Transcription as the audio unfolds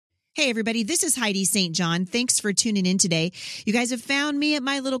Hey, everybody, this is Heidi St. John. Thanks for tuning in today. You guys have found me at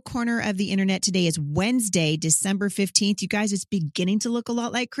my little corner of the internet. Today is Wednesday, December 15th. You guys, it's beginning to look a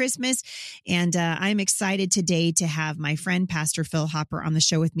lot like Christmas. And I'm excited today to have my friend, Pastor Phil Hopper, on the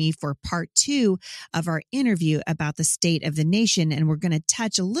show with me for part 2 of our interview about the state of the nation. And we're going to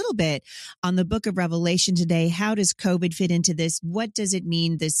touch a little bit on the book of Revelation today. How does COVID fit into this? What does it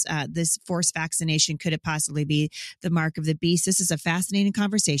mean, this forced vaccination? Could it possibly be the mark of the beast? This is a fascinating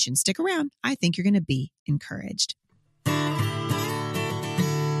conversation. Stick around. I think you're going to be encouraged. I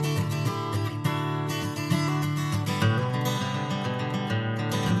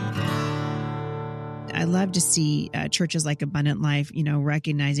love to see churches like Abundant Life,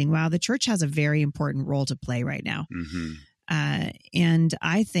 recognizing, wow, the church has a very important role to play right now. Mm-hmm. And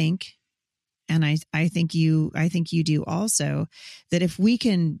I think, I think you do also, that if we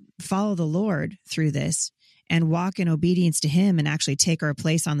can follow the Lord through this and walk in obedience to him and actually take our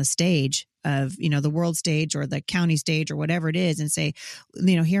place on the stage of, the world stage or the county stage or whatever it is and say,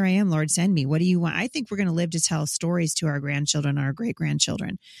 here I am, Lord, send me. What do you want? I think we're going to live to tell stories to our grandchildren, our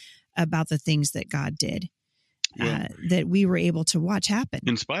great-grandchildren about the things that God did, that we were able to watch happen.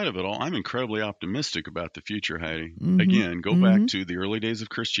 In spite of it all, I'm incredibly optimistic about the future, Heidi. Mm-hmm. Again, go back to the early days of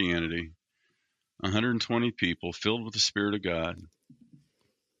Christianity, 120 people filled with the Spirit of God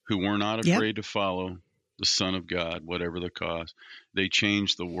who were not afraid to follow the Son of God, whatever the cost. They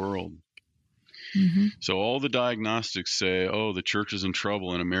changed the world. Mm-hmm. So all the diagnostics say, oh, the church is in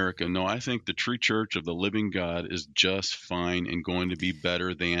trouble in America. No, I think the true church of the living God is just fine and going to be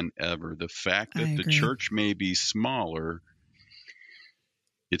better than ever. The fact that the church may be smaller,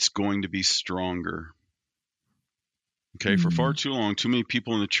 it's going to be stronger. Okay, for far too long, too many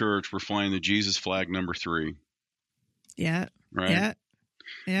people in the church were flying the Jesus flag number 3. Yeah. Right? Yeah.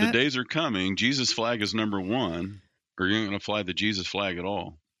 Yeah. The days are coming. Jesus flag is number 1, or you're not going to fly the Jesus flag at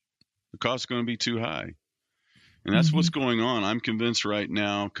all. The cost is going to be too high. And that's what's going on. I'm convinced right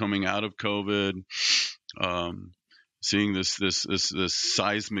now, coming out of COVID, seeing this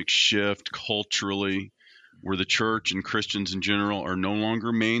seismic shift culturally, where the church and Christians in general are no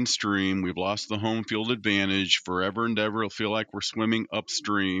longer mainstream. We've lost the home field advantage. Forever and ever, it'll feel like we're swimming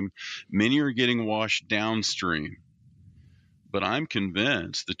upstream. Many are getting washed downstream. But I'm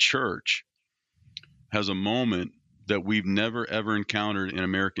convinced the church has a moment that we've never, ever encountered in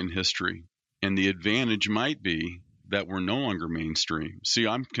American history. And the advantage might be that we're no longer mainstream. See,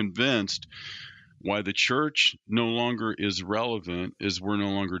 I'm convinced why the church no longer is relevant is we're no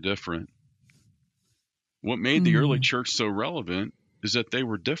longer different. What made the early church so relevant is that they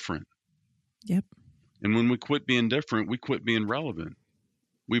were different. Yep. And when we quit being different, we quit being relevant.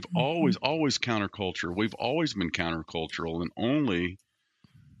 We've always counterculture. We've always been countercultural. And only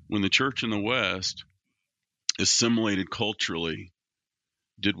when the church in the West assimilated culturally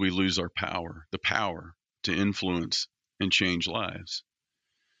did we lose our power, the power to influence and change lives.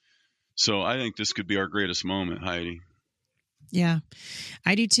 So I think this could be our greatest moment, Heidi. Yeah,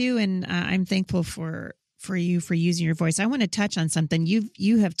 I do too. And I'm thankful for you for using your voice. I want to touch on something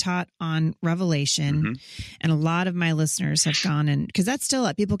you have taught on Revelation, and a lot of my listeners have gone in, because that's still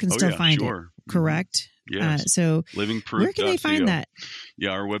up. People can still find it, correct? Yes. So livingproof.co. Where can they find that?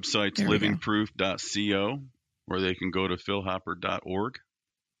 Yeah, our website's livingproof.co, or they can go to philhopper.org.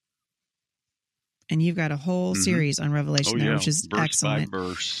 And you've got a whole series on Revelation there, which is verse excellent. By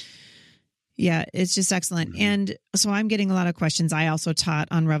verse. Yeah, it's just excellent. And so I'm getting a lot of questions. I also taught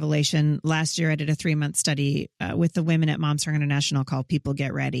on Revelation. Last year, I did a 3-month study with the women at Moms for International called People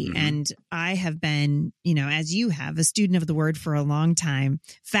Get Ready. And I have been, as you have, a student of the word for a long time,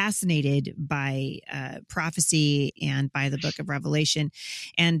 fascinated by prophecy and by the book of Revelation.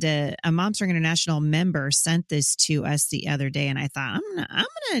 And a Moms for International member sent this to us the other day. And I thought, I'm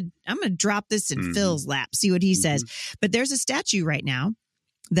gonna drop this in Phil's lap, see what he says. But there's a statue right now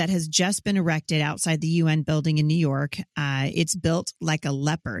that has just been erected outside the UN building in New York. It's built like a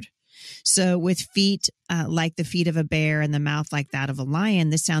leopard. So with feet like the feet of a bear and the mouth like that of a lion,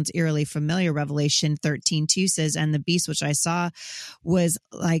 this sounds eerily familiar. Revelation 13:2 says, and the beast which I saw was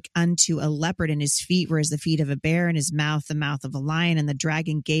like unto a leopard, and his feet were as the feet of a bear, and his mouth the mouth of a lion. And the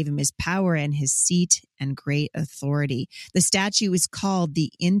dragon gave him his power and his seat and great authority. The statue is called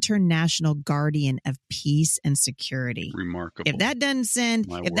the International Guardian of Peace and Security. Remarkable. If that doesn't send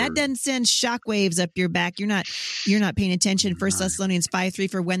shockwaves up your back, you're not paying attention. 1 Thessalonians 5:3,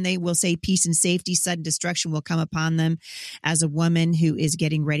 for when they will say peace and safety, sudden destruction will come upon them as a woman who is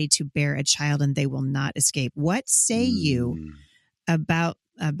getting ready to bear a child, and they will not escape. What say you about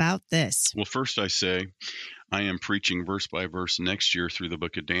this? Well, first I say I am preaching verse by verse next year through the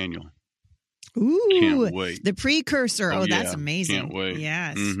book of Daniel. Ooh, Can't wait. the precursor. Oh, that's yeah, amazing. can't wait.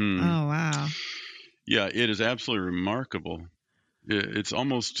 Yes. Mhm. Oh, wow. Yeah, it is absolutely remarkable. It's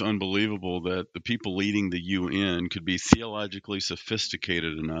almost unbelievable that the people leading the UN could be theologically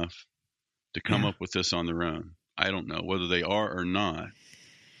sophisticated enough to come Yeah. up with this on their own. I don't know whether they are or not.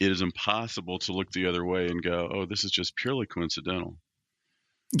 It is impossible to look the other way and go, oh, this is just purely coincidental.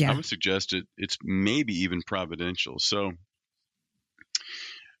 I Yeah. would suggest it's maybe even providential. So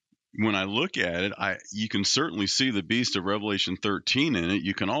when I look at it, you can certainly see the beast of Revelation 13 in it.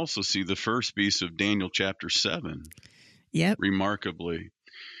 You can also see the first beast of Daniel chapter 7, Yep. remarkably.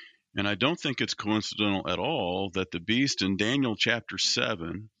 And I don't think it's coincidental at all that the beast in Daniel chapter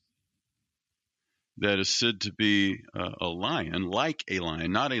 7 that is said to be a lion, like a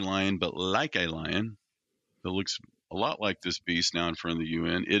lion, not a lion, but like a lion, that looks a lot like this beast now in front of the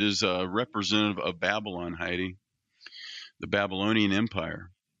UN. It is a representative of Babylon, Heidi. The Babylonian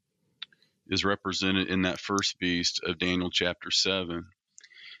Empire is represented in that first beast of Daniel chapter 7.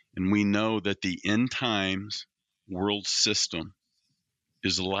 And we know that the end times world system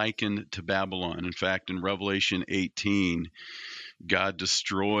is likened to Babylon. In fact, in Revelation 18, God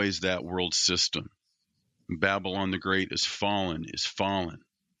destroys that world system. Babylon the Great is fallen.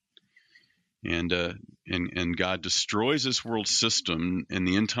 And God destroys this world system in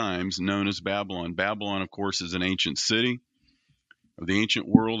the end times known as Babylon. Babylon, of course, is an ancient city of the ancient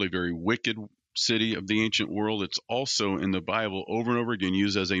world, a very wicked city of the ancient world. It's also in the Bible over and over again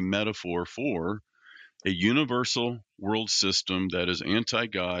used as a metaphor for a universal world system that is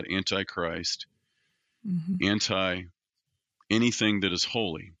anti-God, anti-Christ, anti anything that is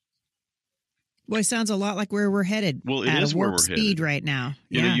holy. Boy, sounds a lot like where we're headed. Well, it at is a where warp we're speed headed right now.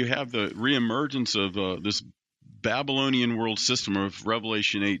 You Yeah. know, you have the reemergence of this Babylonian world system of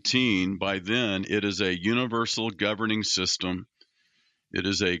Revelation 18. By then, it is a universal governing system. It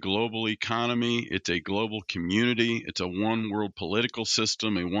is a global economy. It's a global community. It's a one world political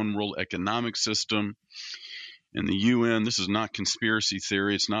system, a one world economic system. And the UN, this is not conspiracy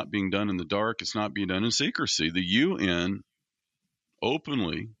theory. It's not being done in the dark. It's not being done in secrecy. The UN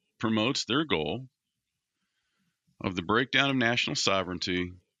openly promotes their goal of the breakdown of national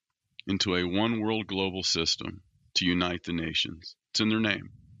sovereignty into a one world global system to unite the nations. It's in their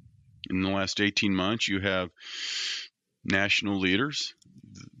name. In the last 18 months, you have national leaders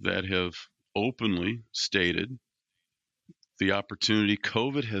that have openly stated the opportunity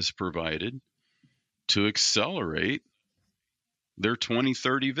COVID has provided to accelerate their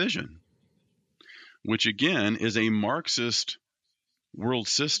 2030 vision, which again is a Marxist world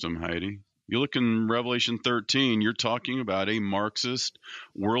system, Heidi. You look in Revelation 13, you're talking about a Marxist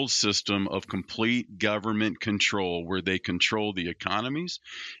world system of complete government control where they control the economies,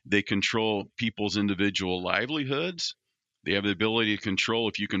 they control people's individual livelihoods, they have the ability to control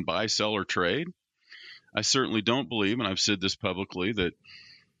if you can buy, sell, or trade. I certainly don't believe, and I've said this publicly, that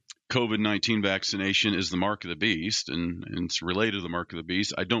COVID-19 vaccination is the mark of the beast and it's related to the mark of the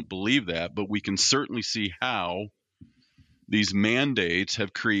beast. I don't believe that, but we can certainly see how these mandates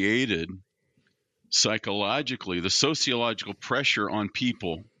have created psychologically the sociological pressure on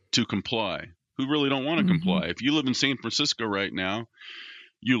people to comply who really don't want to comply. If you live in San Francisco right now,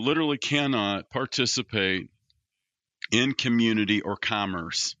 you literally cannot participate in community or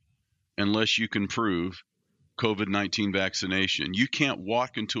commerce unless you can prove COVID-19 vaccination. You can't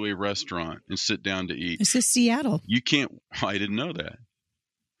walk into a restaurant and sit down to eat. This is Seattle. You can't, I didn't know that.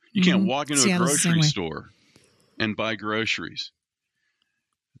 You can't walk into Seattle's a grocery store and buy groceries.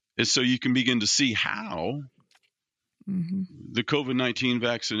 And so you can begin to see how the COVID-19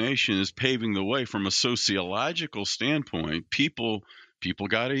 vaccination is paving the way from a sociological standpoint. People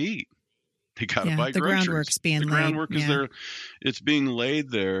got to eat. They got to buy the groceries. Groundwork's being the laid. groundwork is there. It's being laid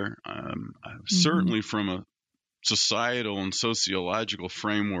there. Certainly from a societal and sociological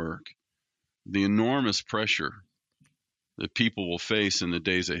framework, the enormous pressure that people will face in the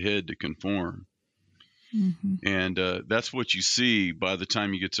days ahead to conform. And that's what you see by the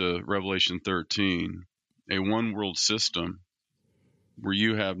time you get to Revelation 13, a one world system where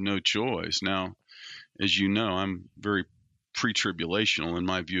you have no choice. Now, as you know, I'm very pre-tribulational in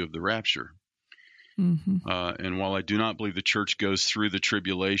my view of the rapture. And while I do not believe the church goes through the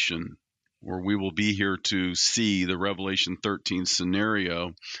tribulation, or we will be here to see the Revelation 13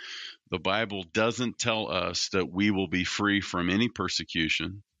 scenario, the Bible doesn't tell us that we will be free from any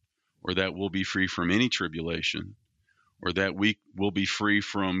persecution, or that we'll be free from any tribulation, or that we will be free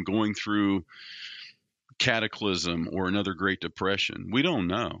from going through cataclysm or another Great Depression. We don't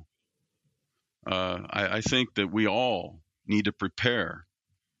know. I think that we all need to prepare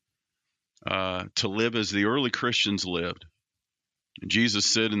to live as the early Christians lived, And Jesus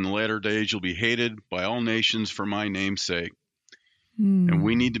said, in the latter days, you'll be hated by all nations for my name's sake. And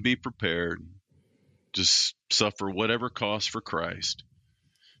we need to be prepared to suffer whatever cost for Christ.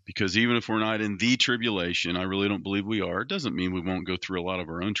 Because even if we're not in the tribulation, I really don't believe we are, it doesn't mean we won't go through a lot of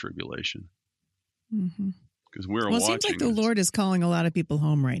our own tribulation. Because we're watching. It seems like the Lord is calling a lot of people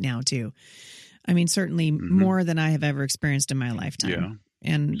home right now, too. I mean, certainly more than I have ever experienced in my lifetime.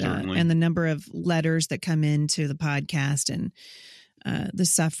 Yeah, and the number of letters that come into the podcast and the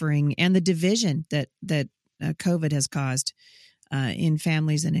suffering and the division that COVID has caused in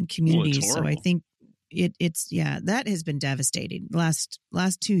families and in communities. Well, so I think it's that has been devastating. Last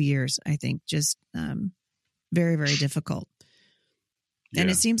 2 years, I think, just very, very difficult. And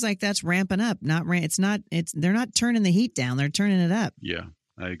it seems like that's ramping up. They're not turning the heat down. They're turning it up. Yeah,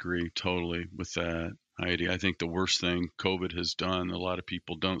 I agree totally with that, Heidi. I think the worst thing COVID has done, a lot of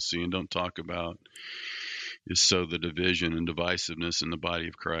people don't see and don't talk about, is sow the division and divisiveness in the body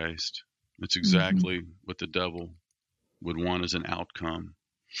of Christ. It's exactly what the devil would want as an outcome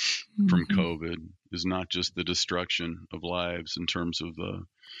from COVID, is not just the destruction of lives in terms of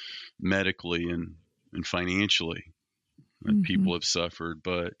medically and financially that people have suffered,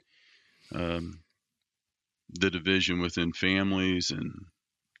 but the division within families and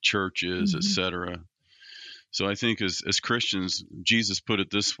churches, etc. So I think as Christians, Jesus put it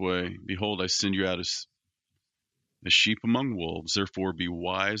this way: behold, I send you out as sheep among wolves, therefore be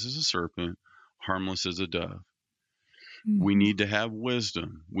wise as a serpent, harmless as a dove. We need to have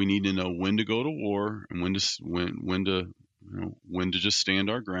wisdom. We need to know when to go to war and when to just stand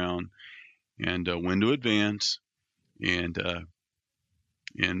our ground, and when to advance, and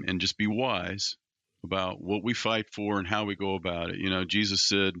just be wise about what we fight for and how we go about it. Jesus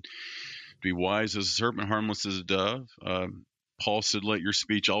said, be wise as a serpent, harmless as a dove. Paul said, let your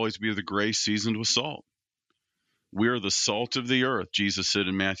speech always be of the grace seasoned with salt. We are the salt of the earth, Jesus said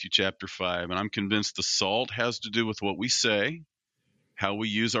in Matthew chapter 5. And I'm convinced the salt has to do with what we say, how we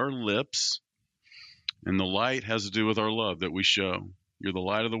use our lips, and the light has to do with our love that we show. You're the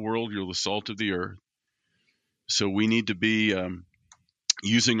light of the world. You're the salt of the earth. So we need to be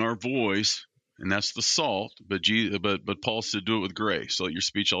using our voice, and that's the salt. But Paul said, do it with grace. So let your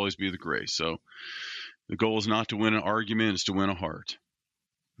speech always be with grace. So the goal is not to win an argument; it's to win a heart.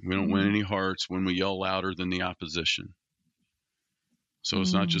 We don't win any hearts when we yell louder than the opposition. So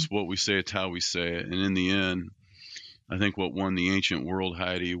it's not just what we say; it's how we say it. And in the end, I think what won the ancient world,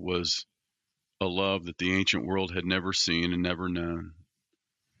 Heidi, was a love that the ancient world had never seen and never known.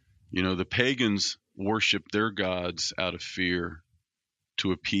 The pagans worshiped their gods out of fear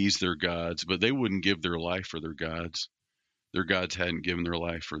to appease their gods, but they wouldn't give their life for their gods. Their gods hadn't given their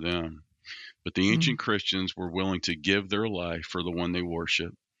life for them. But the ancient Christians were willing to give their life for the one they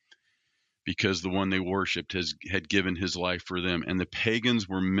worshiped, because the one they worshipped had given his life for them. And the pagans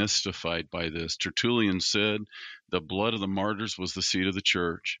were mystified by this. Tertullian said the blood of the martyrs was the seed of the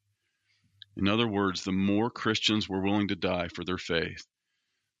church. In other words, the more Christians were willing to die for their faith,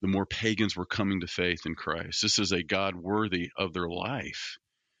 the more pagans were coming to faith in Christ. This is a God worthy of their life.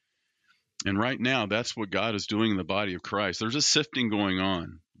 And right now, that's what God is doing in the body of Christ. There's a sifting going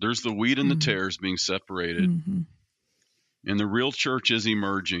on. There's the wheat and the tares being separated. And the real church is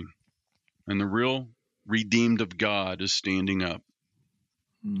emerging. And the real redeemed of God is standing up.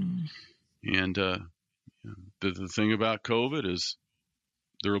 And the thing about COVID is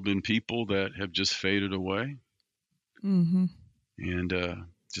there have been people that have just faded away and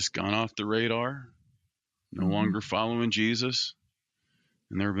just gone off the radar, no longer following Jesus.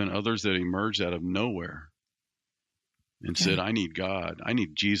 And there have been others that emerged out of nowhere and said, I need God. I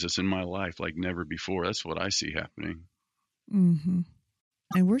need Jesus in my life like never before. That's what I see happening. And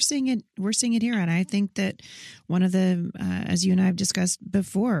we're seeing it here. And I think that one of the, as you and I have discussed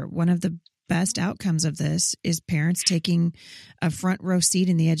before, one of the best outcomes of this is parents taking a front row seat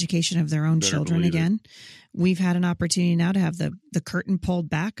in the education of their own children again. We've had an opportunity now to have the curtain pulled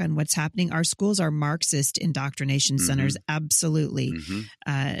back on what's happening. Our schools are Marxist indoctrination centers. Absolutely.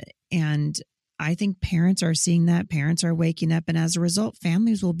 And I think parents are seeing that. Parents are waking up. And as a result,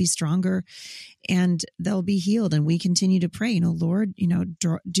 families will be stronger and they'll be healed. And we continue to pray, Lord,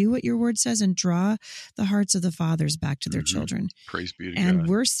 do what your word says and draw the hearts of the fathers back to their children. Praise be to God. And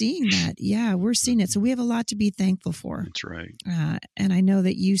we're seeing that. Yeah, we're seeing it. So we have a lot to be thankful for. That's right. And I know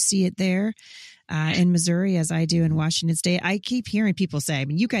that you see it there in Missouri as I do in Washington State. I keep hearing people say,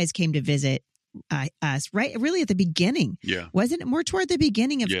 you guys came to visit us, right? Really at the beginning. Yeah. Wasn't it more toward the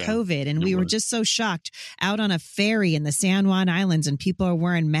beginning of COVID? And we were just so shocked out on a ferry in the San Juan Islands and people are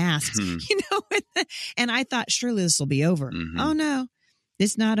wearing masks, and I thought surely this will be over. Oh no,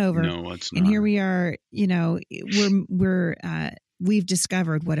 it's not over. No, it's not. And here we are, we're we've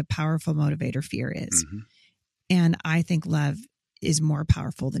discovered what a powerful motivator fear is. Mm-hmm. And I think love is more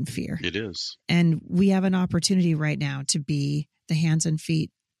powerful than fear. It is. And we have an opportunity right now to be the hands and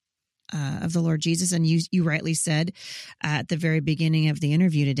feet of the Lord Jesus. And you rightly said at the very beginning of the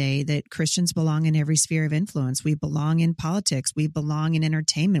interview today that Christians belong in every sphere of influence. We belong in politics. We belong in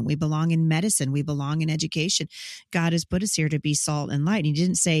entertainment. We belong in medicine. We belong in education. God has put us here to be salt and light. He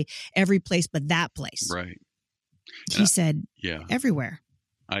didn't say every place, but that place. Right. He said everywhere.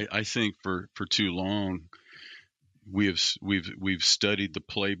 I think for too long, we've studied the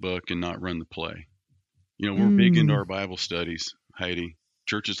playbook and not run the play. We're big into our Bible studies, Heidi.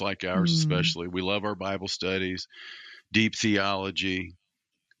 Churches like ours, especially, we love our Bible studies, deep theology.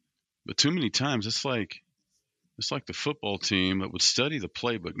 But too many times, it's like the football team that would study the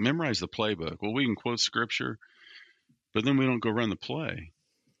playbook, memorize the playbook. Well, we can quote scripture, but then we don't go run the play.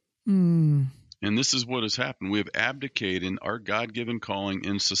 And this is what has happened. We have abdicated our God-given calling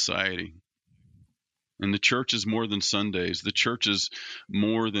in society. And the church is more than Sundays. The church is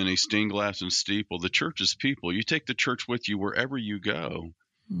more than a stained glass and steeple. The church is people. You take the church with you wherever you go.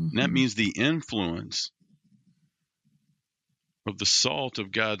 And that means the influence of the salt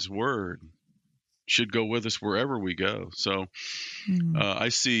of God's word should go with us wherever we go. So I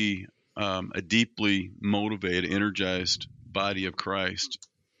see a deeply motivated, energized body of Christ,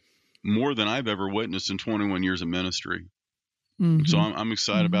 more than I've ever witnessed in 21 years of ministry. So I'm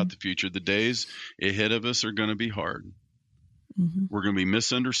excited about the future. The days ahead of us are going to be hard. We're going to be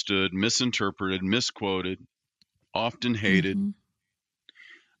misunderstood, misinterpreted, misquoted, often hated.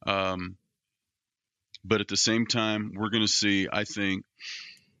 But at the same time, we're going to see, I think,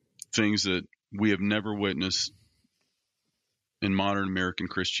 things that we have never witnessed in modern American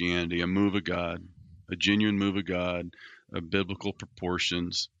Christianity, a move of God, a genuine move of God, of biblical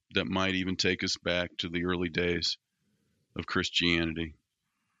proportions that might even take us back to the early days of Christianity.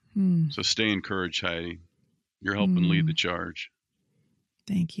 So stay encouraged, Heidi. You're helping lead the charge.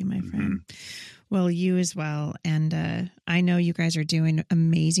 Thank you, my friend. Well, you as well. And I know you guys are doing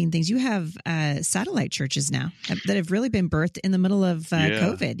amazing things. You have satellite churches now that have really been birthed in the middle of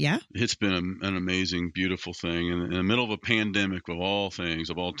COVID. Yeah. It's been an amazing, beautiful thing in the middle of a pandemic of all things,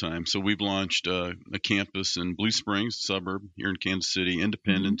 of all time. So we've launched a campus in Blue Springs, suburb here in Kansas City,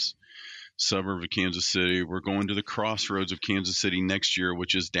 Independence, suburb of Kansas City. We're going to the crossroads of Kansas City next year,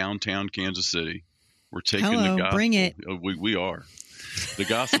 which is downtown Kansas City. We're taking the gospel. Bring it. We are. The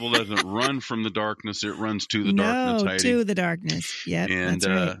gospel doesn't run from the darkness; it runs to the darkness. Heidi. To the darkness. Yeah, and that's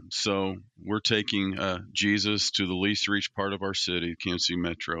right. So we're taking Jesus to the least reached part of our city, Kansas City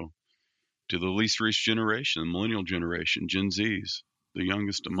Metro, to the least reached generation, the millennial generation, Gen Zs, the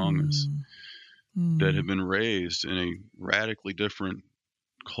youngest among us, that have been raised in a radically different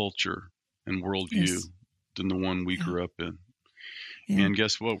culture and worldview than the one we grew up in. Yeah. And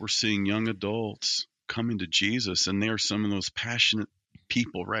guess what? We're seeing young adults coming to Jesus, and they are some of those passionate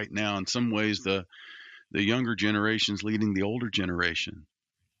people right now. In some ways, the younger generation's leading the older generation,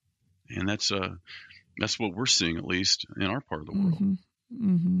 and that's what we're seeing, at least in our part of the world.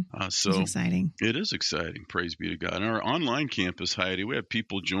 So it's exciting. It is exciting. Praise be to God. In our online campus, Heidi, we have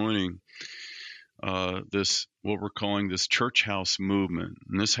people joining this, what we're calling this church house movement.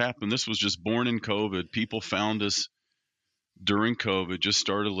 And this was just born in COVID. People found us during COVID, just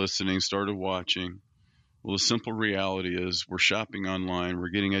started listening, started watching. Well, the simple reality is we're shopping online. We're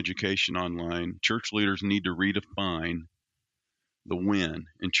getting education online. Church leaders need to redefine the win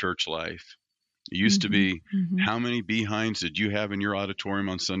in church life. It used to be, how many behinds did you have in your auditorium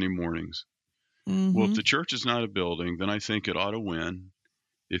on Sunday mornings? Well, if the church is not a building, then I think it ought to win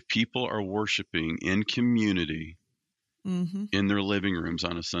if people are worshiping in community in their living rooms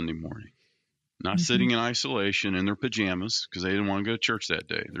on a Sunday morning. Not sitting in isolation in their pajamas because they didn't want to go to church that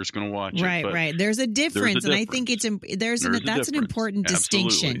day. They're just going to watch it. Right. There's a difference, and I think that's an important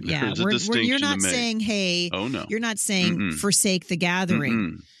distinction. Yeah, you're not saying, hey, you're not saying forsake the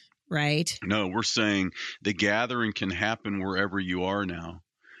gathering, right? No, we're saying the gathering can happen wherever you are now,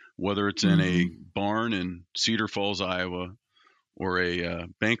 whether it's in a barn in Cedar Falls, Iowa, or a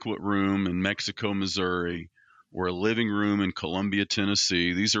banquet room in Mexico, Missouri, or a living room in Columbia,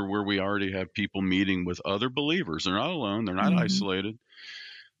 Tennessee. These are where we already have people meeting with other believers. They're not alone. They're not isolated.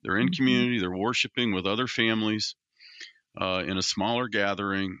 They're in community. They're worshiping with other families in a smaller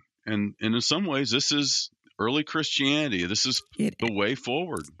gathering. And in some ways, this is early Christianity. This is the way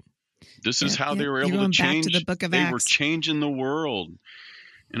forward. This is how they were able to change. Back to the book of Acts. They were changing the world.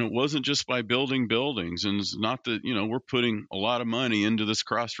 And it wasn't just by building buildings. And it's not that, we're putting a lot of money into this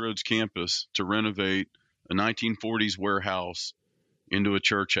Crossroads campus to renovate a 1940s warehouse into a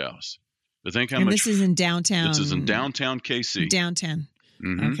church house. But think how and much. this is in downtown. This is in downtown KC. Downtown.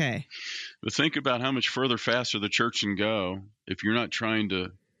 Mm-hmm. Okay. But think about how much further faster the church can go if you're not trying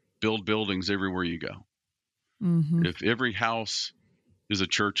to build buildings everywhere you go. Mm-hmm. If every house is a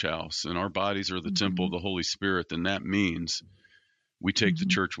church house and our bodies are the temple of the Holy Spirit, then that means we take the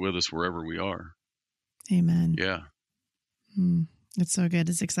church with us wherever we are. Amen. Yeah. It's so good.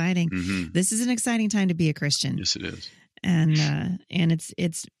 It's exciting. Mm-hmm. This is an exciting time to be a Christian. Yes, it is. And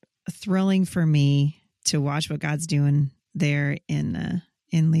it's thrilling for me to watch what God's doing there in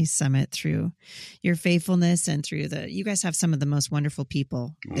Lee's Summit through your faithfulness and through you guys have some of the most wonderful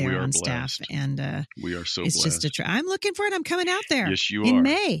people there on staff. And we are so it's blessed. just I'm looking for it. I'm coming out there. Yes, you in are.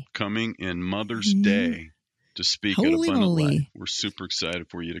 May. Coming in Mother's Day to speak at Holy Abundant moly. Life. We're super excited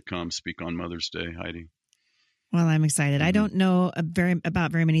for you to come speak on Mother's Day, Heidi. Well, I'm excited. I don't know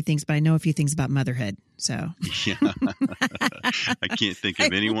about very many things, but I know a few things about motherhood. So yeah, I can't think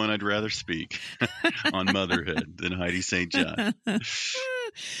of anyone I'd rather speak on motherhood than Heidi St. John.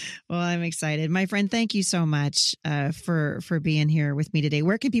 Well, I'm excited. My friend, thank you so much for being here with me today.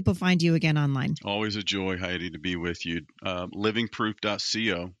 Where can people find you again online? Always a joy, Heidi, to be with you.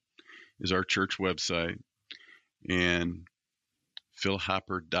 Livingproof.co is our church website, and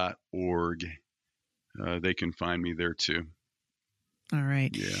philhopper.org. They can find me there too. All right.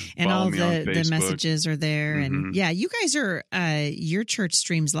 Yeah. And Follow all me on the messages are there. And yeah, you guys are, your church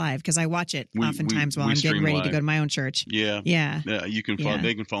streams live because I watch it oftentimes while I'm getting ready to go to my own church. Yeah. Yeah. You can follow,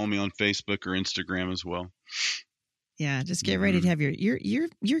 they can follow me on Facebook or Instagram as well. Yeah. Just get ready to have you're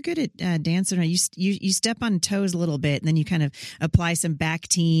good at dancing. You step on toes a little bit and then you kind of apply some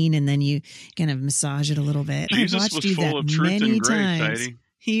Bactine and then you kind of massage it a little bit. Jesus I've watched was you full that of truth many and grace, times. Heidi.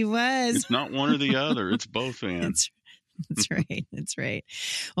 He was. It's not one or the other. It's both, man. That's right. That's right.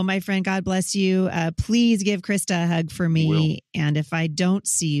 Well, my friend, God bless you. Please give Krista a hug for me. Will. And if I don't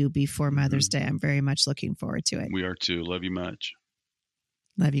see you before Mother's Day, I'm very much looking forward to it. We are too. Love you much.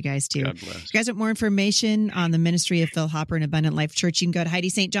 Love you guys too. God bless. If you guys want more information on the ministry of Phil Hopper and Abundant Life Church, you can go to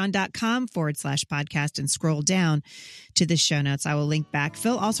HeidiSt.John.com/podcast and scroll down to the show notes. I will link back.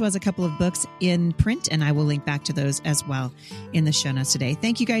 Phil also has a couple of books in print, and I will link back to those as well in the show notes today.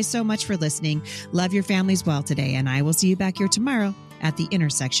 Thank you guys so much for listening. Love your families well today, and I will see you back here tomorrow at the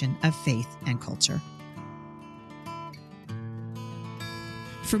intersection of faith and culture.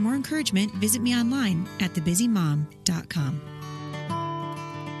 For more encouragement, visit me online at thebusymom.com.